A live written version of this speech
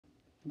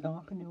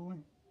Y'all can do it.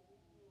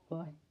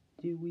 What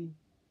do we?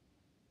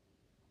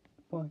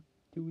 What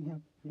do we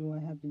have? Do I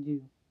have to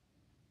do?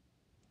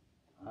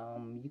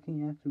 You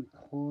can actually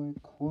call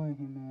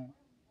him at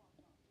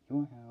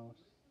your house.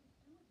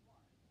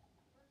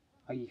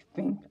 Or you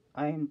think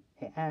I'm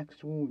an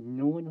actual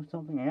nerd or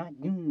something? I'm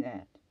not doing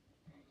that.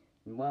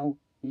 Well,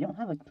 you don't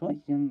have a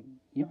choice, you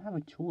don't have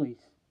a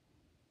choice,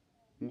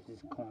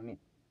 Mrs. Comet.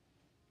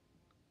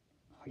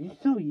 Are you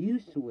so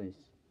useless?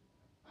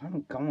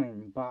 I'm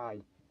going.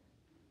 Bye.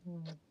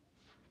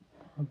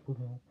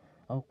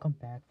 I'll come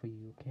back for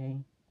you,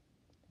 okay?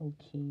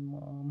 Okay,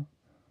 Mom.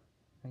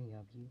 I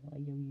love you. I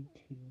love you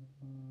too.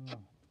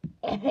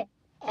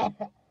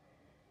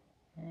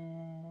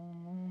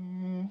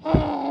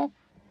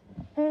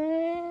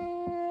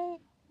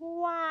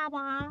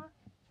 Wawa.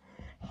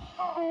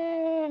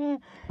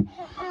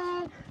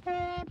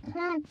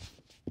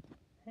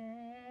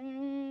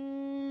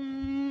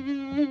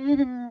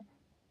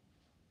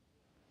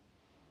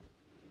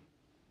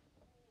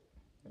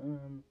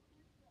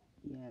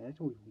 Yeah, that's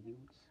what we do.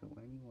 So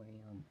anyway,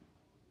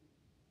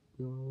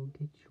 you'll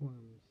get your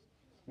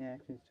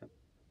snacks and stuff,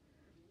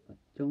 but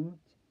don't,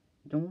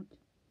 don't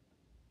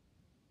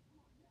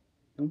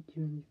do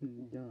anything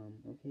dumb,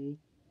 okay?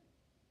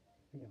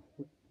 Yeah,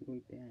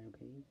 really bad,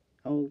 okay?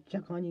 I'll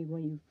check on you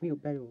when you feel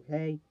better,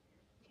 okay?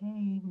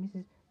 Okay,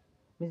 Mrs.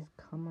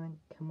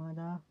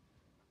 Kamada.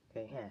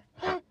 Okay, yeah.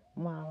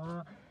 Wah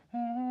wah.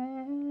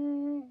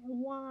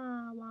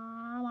 Wah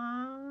wah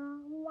wah.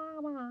 Wah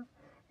wah.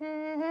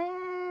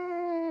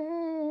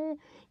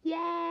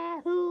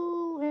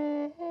 Yahoo!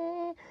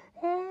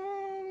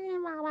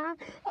 Wah wah.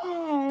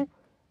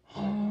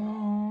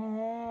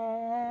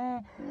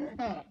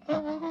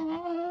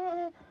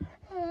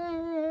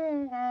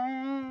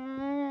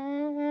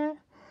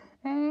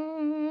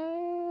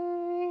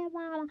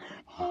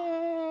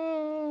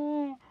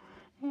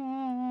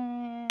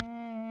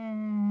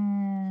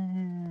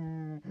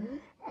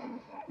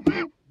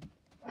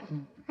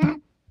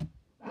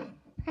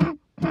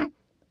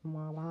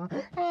 Mama.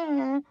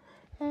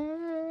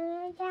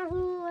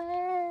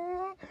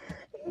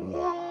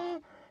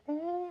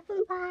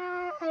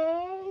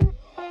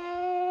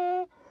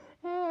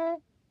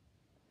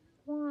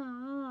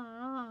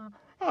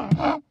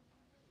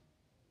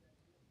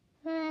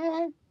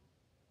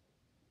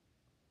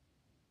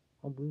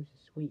 I'll lose the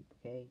sweep,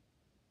 okay?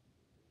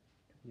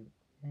 You.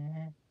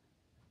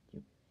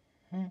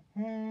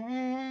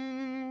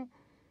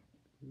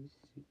 Lose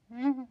the sweep.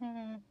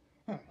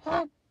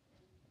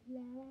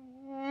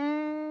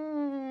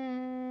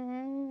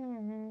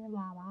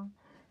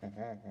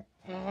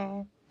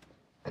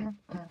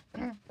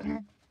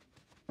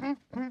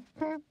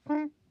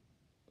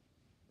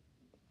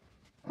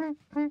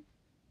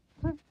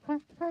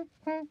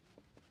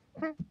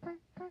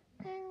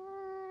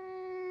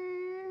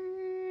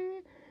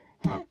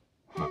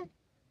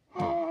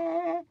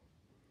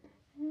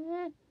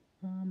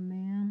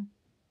 Ma'am,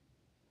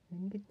 can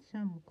you get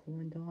some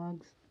corn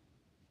dogs?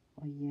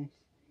 Oh, yes.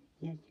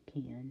 Yes,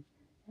 you can.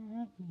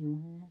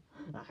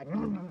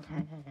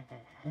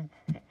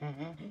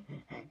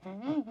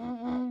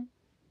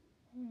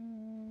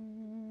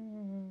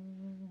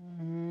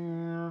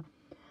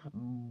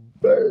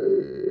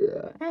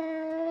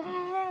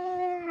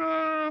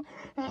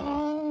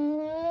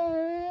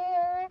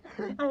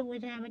 I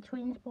would have a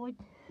twin sport.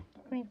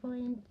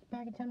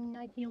 Back in some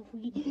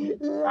 1903.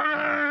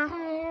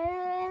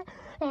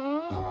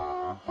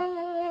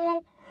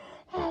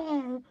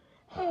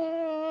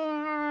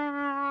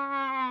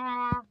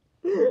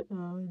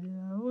 Oh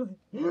no.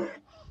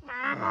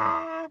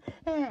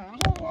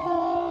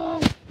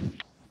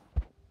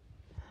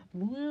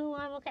 Blue,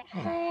 I'm okay.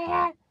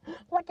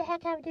 What the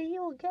heck happened to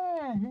you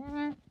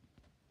again?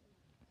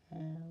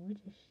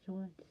 What's a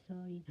short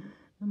story?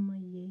 Oh my I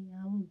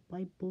will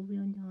bite both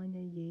on the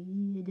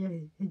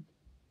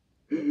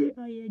I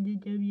had to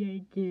tell you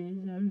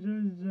this. I'm so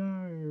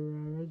sorry.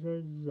 I'm so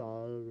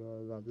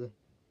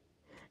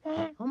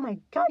sorry. Oh my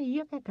god, you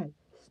look like a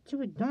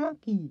stupid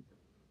donkey.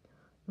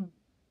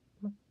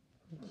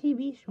 TV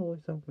show or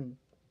something.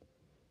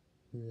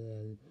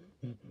 Yeah,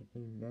 I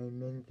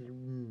meant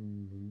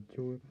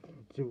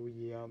so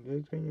yeah, I'm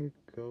just gonna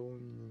go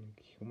and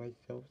kill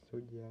myself, so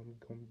yeah, I'm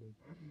going to,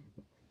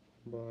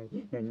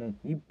 but, no,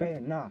 you better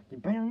not,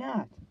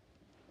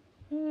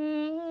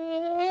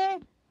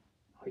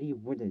 are you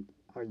with it,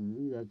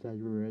 yes, I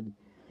would,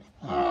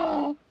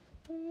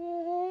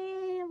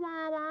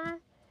 Mama,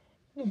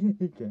 I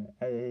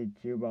hate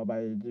you, Mama, I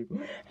hate you,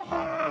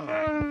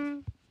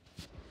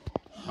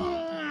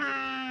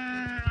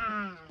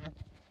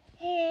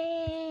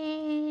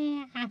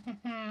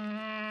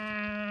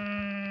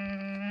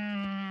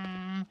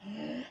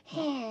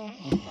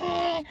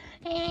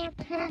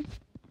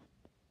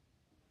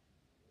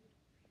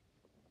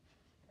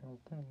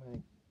 Okay,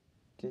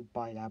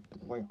 goodbye, that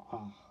boy.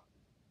 Oh,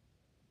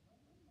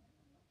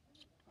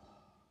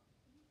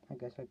 I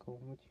guess I go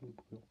with you,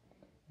 Blue.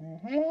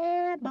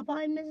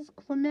 Bye-bye, Mrs.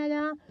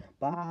 Clemetta.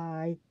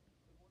 Bye.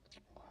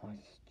 Oh,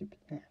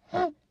 stupid.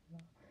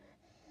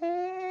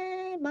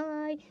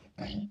 Bye.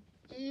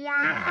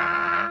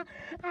 Yeah.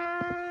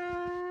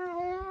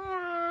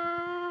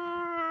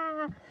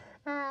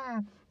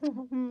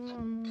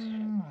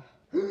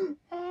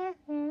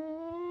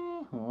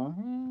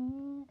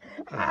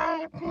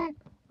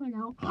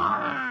 No.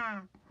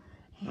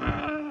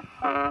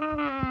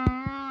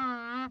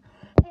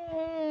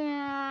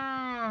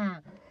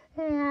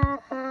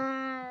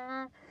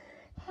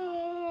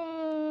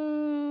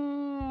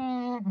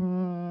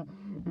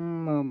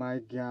 Oh my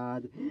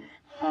God.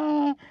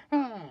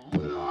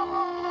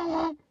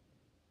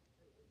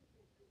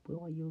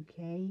 Will, are you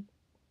okay?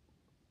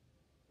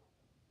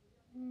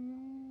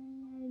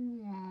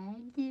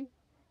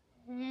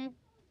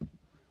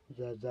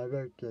 Yes, I'm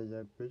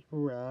okay. Thanks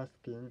for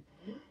asking.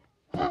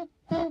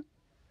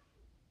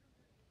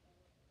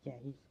 Yeah,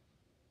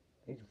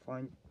 he's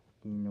fine.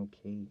 Being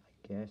okay,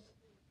 I guess.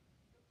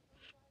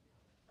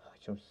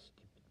 So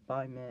stupid.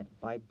 Bye, Matt.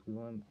 Bye,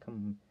 Blue.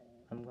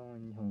 I'm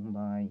going home.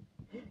 Bye.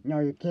 No,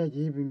 you can't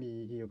leave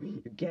me here.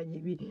 You can't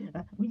leave me.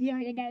 We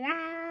are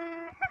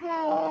gonna.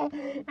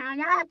 I'm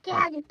not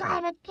scared. You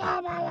gotta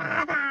kill me.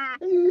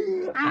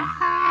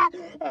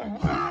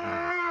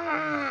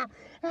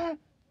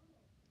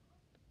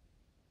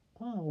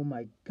 Oh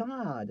my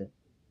God.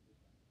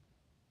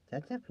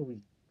 That's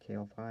absolutely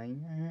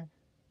terrifying.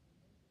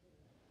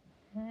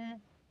 Yeah.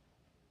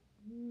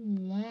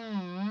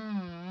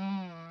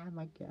 Oh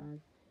my God.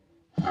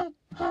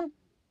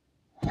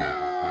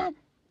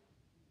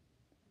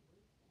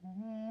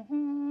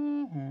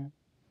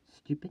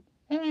 Stupid.